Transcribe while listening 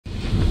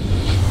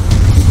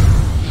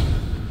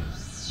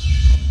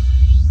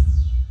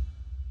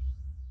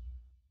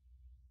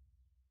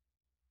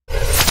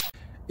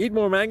Eat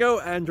more mango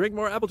and drink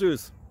more apple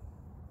juice.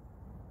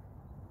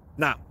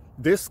 Now,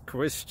 this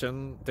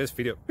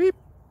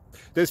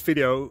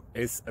video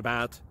is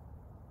about...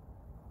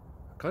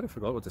 I kind of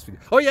forgot what this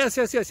video... Oh, yes.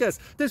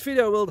 This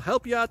video will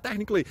help you out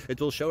technically. It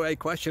will show a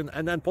question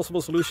and then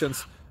possible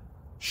solutions.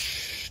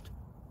 Shh.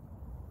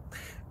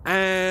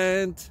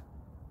 And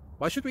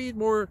why should we eat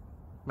more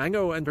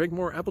mango and drink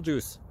more apple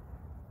juice?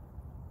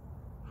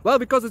 Well,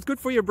 because it's good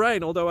for your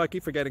brain, although I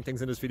keep forgetting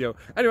things in this video.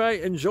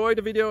 Anyway, enjoy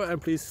the video and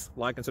please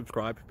like and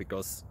subscribe,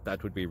 because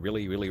that would be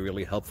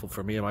really helpful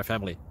for me and my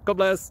family. God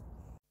bless!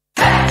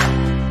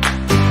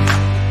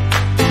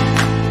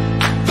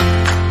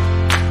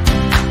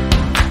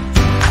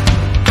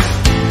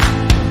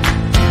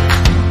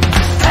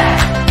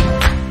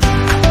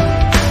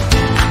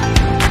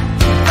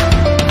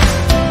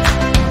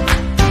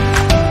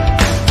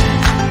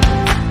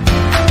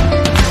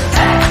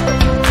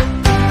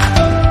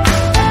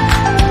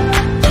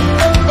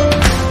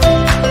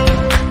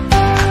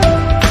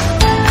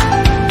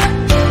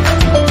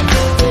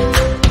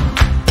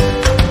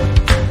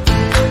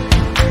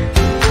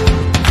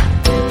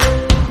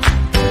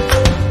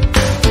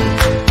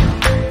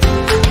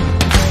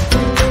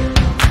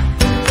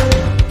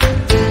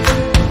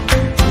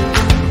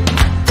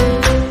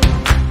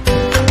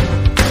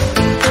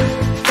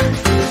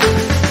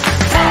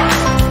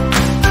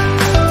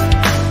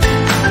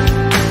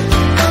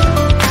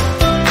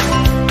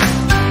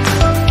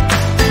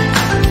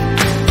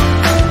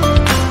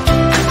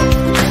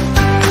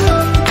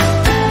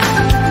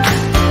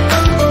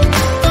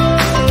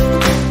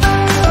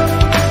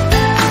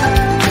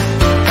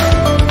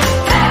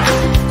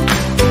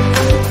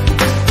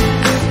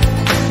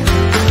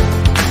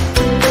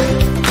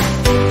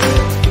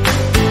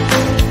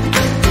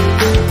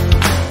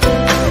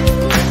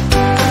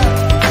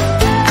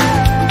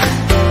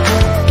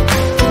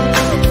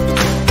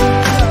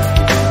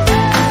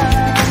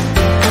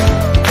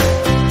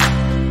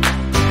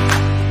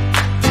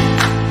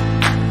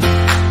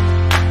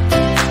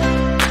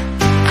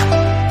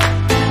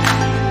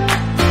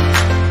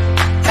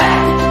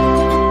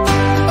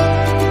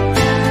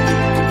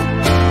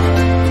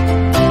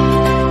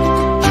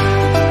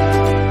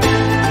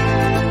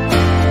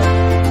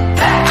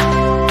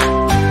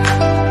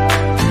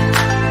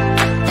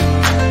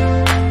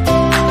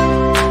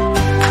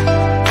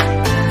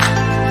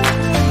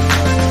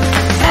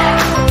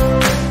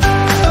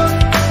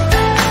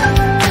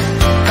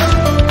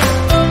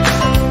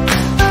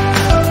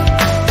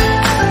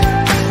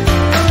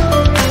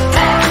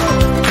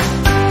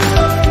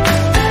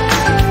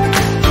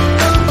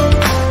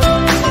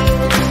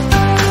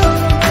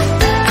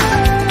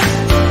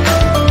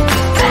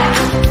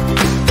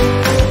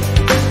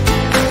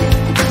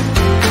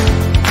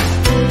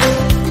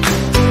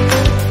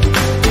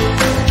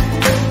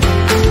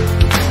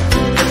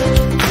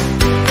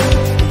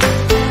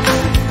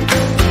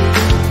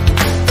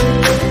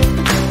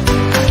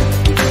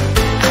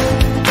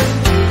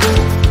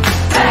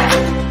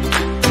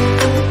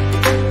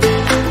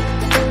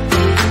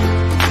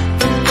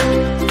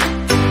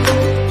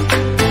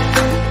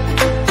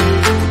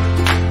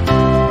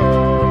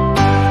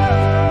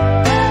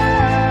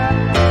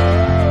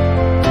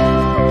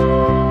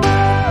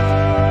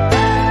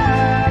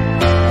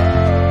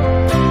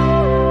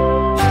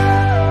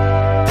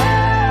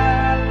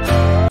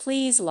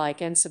 Please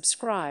like and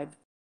subscribe.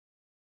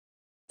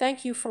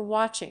 Thank you for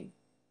watching.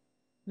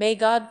 May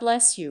God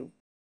bless you.